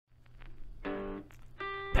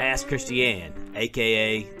Pass Christian,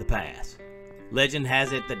 aka The Pass. Legend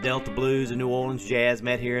has it that Delta Blues and New Orleans Jazz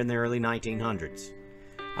met here in the early 1900s.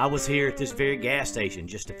 I was here at this very gas station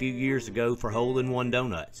just a few years ago for hole-in-one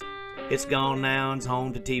donuts. It's gone now and is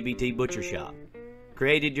home to TBT Butcher Shop.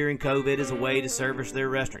 Created during COVID as a way to service their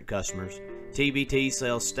restaurant customers, TBT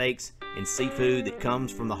sells steaks and seafood that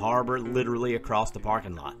comes from the harbor literally across the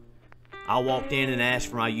parking lot. I walked in and asked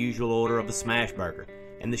for my usual order of a smash burger,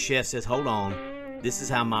 and the chef says, "Hold on, this is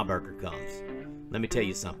how my burger comes." Let me tell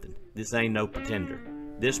you something, this ain't no pretender.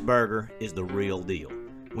 This burger is the real deal.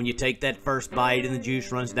 When you take that first bite and the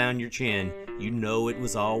juice runs down your chin, you know it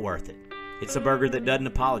was all worth it. It's a burger that doesn't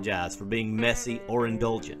apologize for being messy or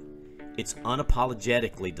indulgent. It's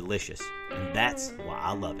unapologetically delicious, and that's why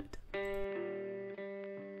I love it.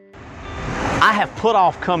 I have put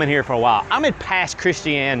off coming here for a while. I'm in Pass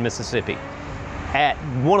Christian, Mississippi, at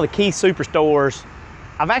one of the key superstores.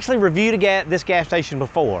 I've actually reviewed this gas station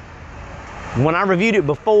before. When I reviewed it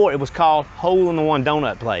before, it was called Hole-in-the-One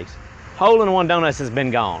Donut Place. Hole-in-the-One Donuts has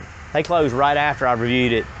been gone. They closed right after I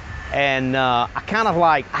reviewed it. And I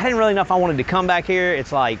didn't really know if I wanted to come back here.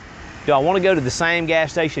 It's like, do I want to go to the same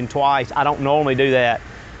gas station twice? I don't normally do that.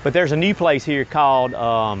 But there's a new place here called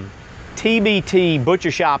TBT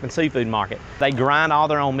Butcher Shop and Seafood Market. They grind all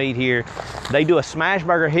their own meat here. They do a smash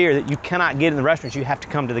burger here that you cannot get in the restaurants. You have to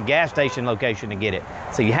come to the gas station location to get it.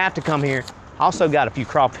 So you have to come here. Also got a few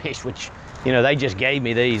crawfish, which, you know, they just gave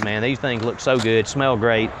me these, man. These things look so good, smell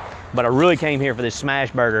great. But I really came here for this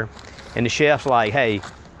smash burger. And the chef's like, hey,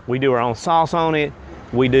 we do our own sauce on it.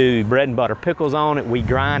 We do bread and butter pickles on it. We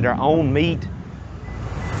grind our own meat.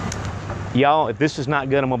 Y'all, if this is not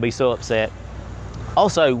good, I'm gonna be so upset.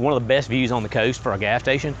 Also, one of the best views on the coast for a gas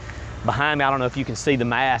station. Behind me, I don't know if you can see the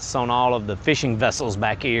masts on all of the fishing vessels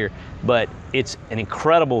back here, but it's an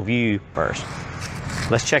incredible view. First,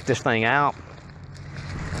 let's check this thing out.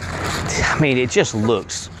 I mean, it just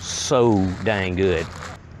looks so dang good.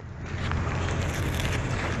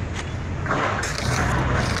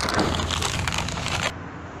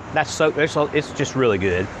 It's just really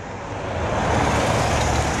good.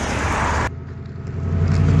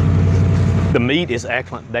 The meat is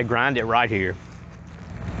excellent. They grind it right here.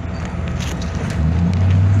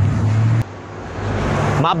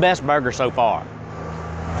 My best burger so far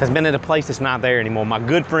has been at a place that's not there anymore. My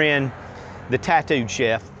good friend, the tattooed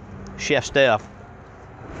chef, Chef Steph,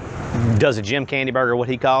 does a Jim Candy burger, what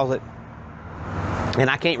he calls it. And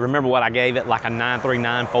I can't remember what I gave it, like a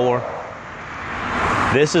 9394.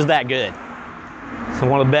 This is that good. It's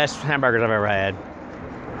one of the best hamburgers I've ever had.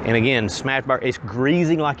 And again, smash burger, it's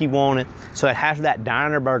greasy like you want it. So it has that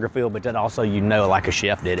diner burger feel, but then also, you know, like a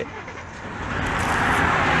chef did it.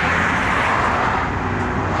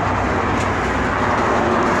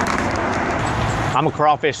 I'm a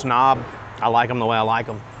crawfish snob. I like them the way I like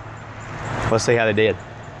them. Let's see how they did.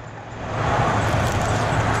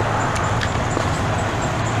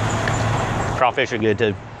 Crawfish are good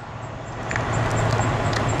too.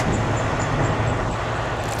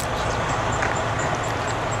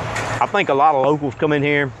 I think a lot of locals come in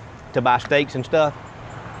here to buy steaks and stuff.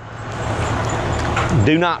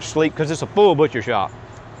 Do not sleep, because it's a full butcher shop.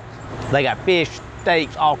 They got fish,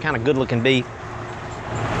 steaks, all kind of good looking beef.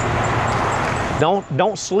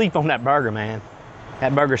 Don't sleep on that burger, man.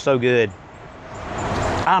 That burger's so good.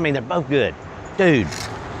 I mean, they're both good. Dude,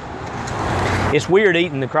 it's weird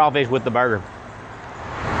eating the crawfish with the burger.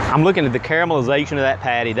 I'm looking at the caramelization of that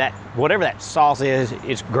patty. That, whatever that sauce is,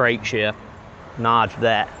 it's great, chef. Nods for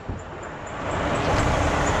that.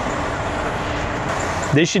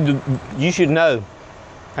 You should know,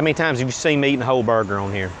 how many times have you seen me eating a whole burger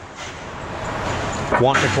on here?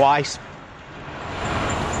 Once or twice?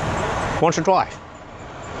 Once or twice.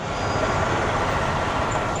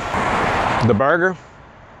 The burger,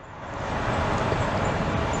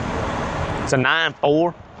 it's a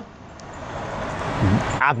 9.4.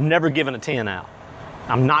 I've never given a 10 out.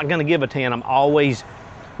 I'm not gonna give a 10. I'm always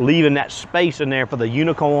leaving that space in there for the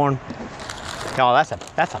unicorn. Oh, that's a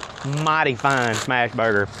mighty fine smash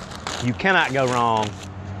burger. You cannot go wrong.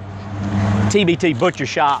 TBT Butcher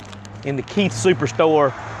Shop in the Keith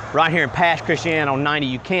Superstore right here in Pass Christian on 90.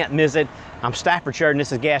 You can't miss it. I'm Staffordshire, and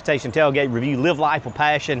this is Gas Station Tailgate Review. Live life with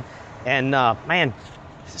passion. And man,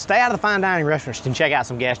 stay out of the fine dining restaurants and check out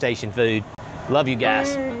some gas station food. Love you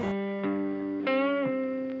guys.